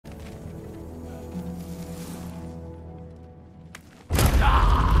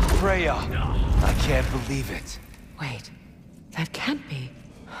Freya! I can't believe it. Wait, that can't be.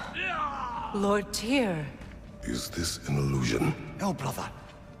 Lord Tyr. Is this an illusion? No, brother.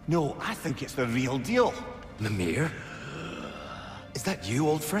 No, I think it's the real deal. Mimir? Is that you,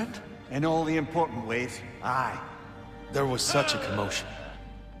 old friend? In all the important ways, aye. There was such a commotion.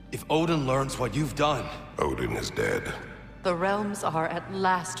 If Odin learns what you've done... Odin is dead. The realms are at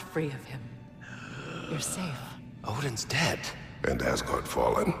last free of him. You're safe. Odin's dead. And Asgard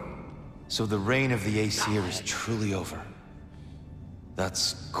fallen. So the reign of the Aesir is truly over.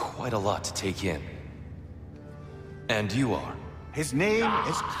 That's quite a lot to take in. And you are? His name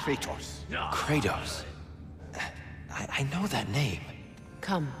is Kratos. Kratos. I know that name.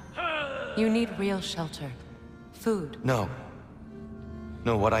 Come. You need real shelter. Food. No.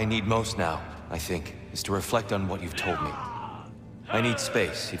 No, what I need most now, I think, is to reflect on what you've told me. I need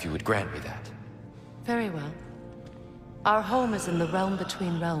space, if you would grant me that. Very well. Our home is in the realm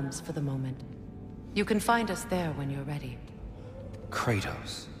between realms for the moment. You can find us there when you're ready.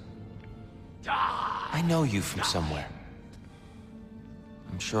 Kratos. I know you from somewhere.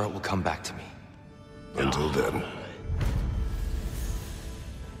 I'm sure it will come back to me. Until then.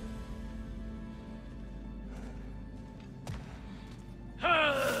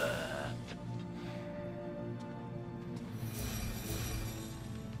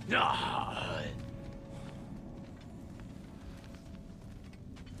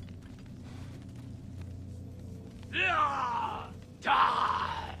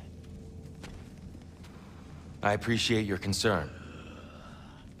 I appreciate your concern,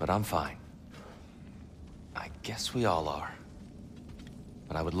 but I'm fine. I guess we all are.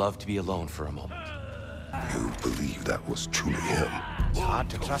 But I would love to be alone for a moment. You believe that was truly him? It's hard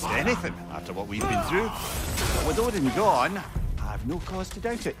to trust anything after what we've been through. But with Odin gone, I've no cause to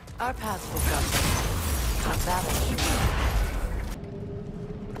doubt it. Our paths will cross. Not that much.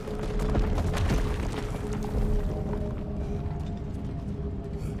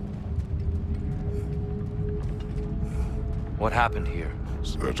 What happened here?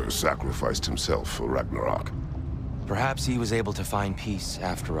 Surtur sacrificed himself for Ragnarok. Perhaps he was able to find peace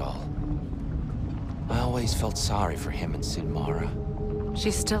after all. I always felt sorry for him and Sinmara.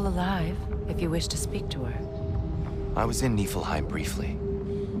 She's still alive, if you wish to speak to her. I was in Niflheim briefly.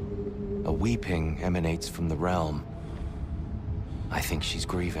 A weeping emanates from the realm. I think she's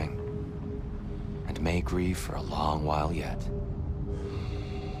grieving. And may grieve for a long while yet.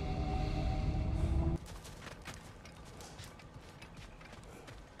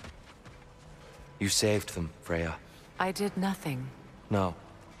 You saved them, Freya. I did nothing. No.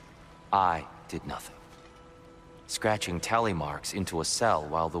 I did nothing. Scratching tally marks into a cell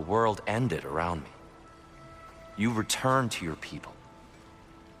while the world ended around me. You returned to your people.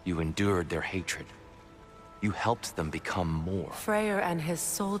 You endured their hatred. You helped them become more. Freyr and his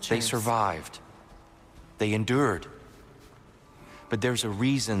soldiers... They survived. They endured. But there's a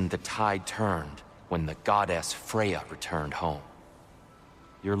reason the tide turned when the goddess Freya returned home.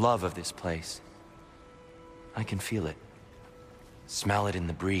 Your love of this place... I can feel it. Smell it in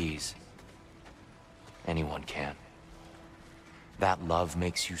the breeze. Anyone can. That love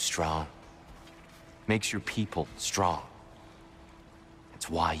makes you strong. Makes your people strong. It's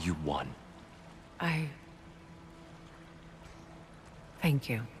why you won. Thank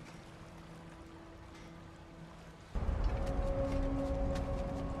you.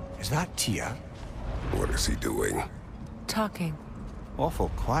 Is that Tyr? What is he doing? Talking. Awful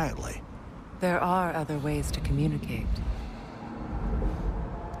quietly. There are other ways to communicate.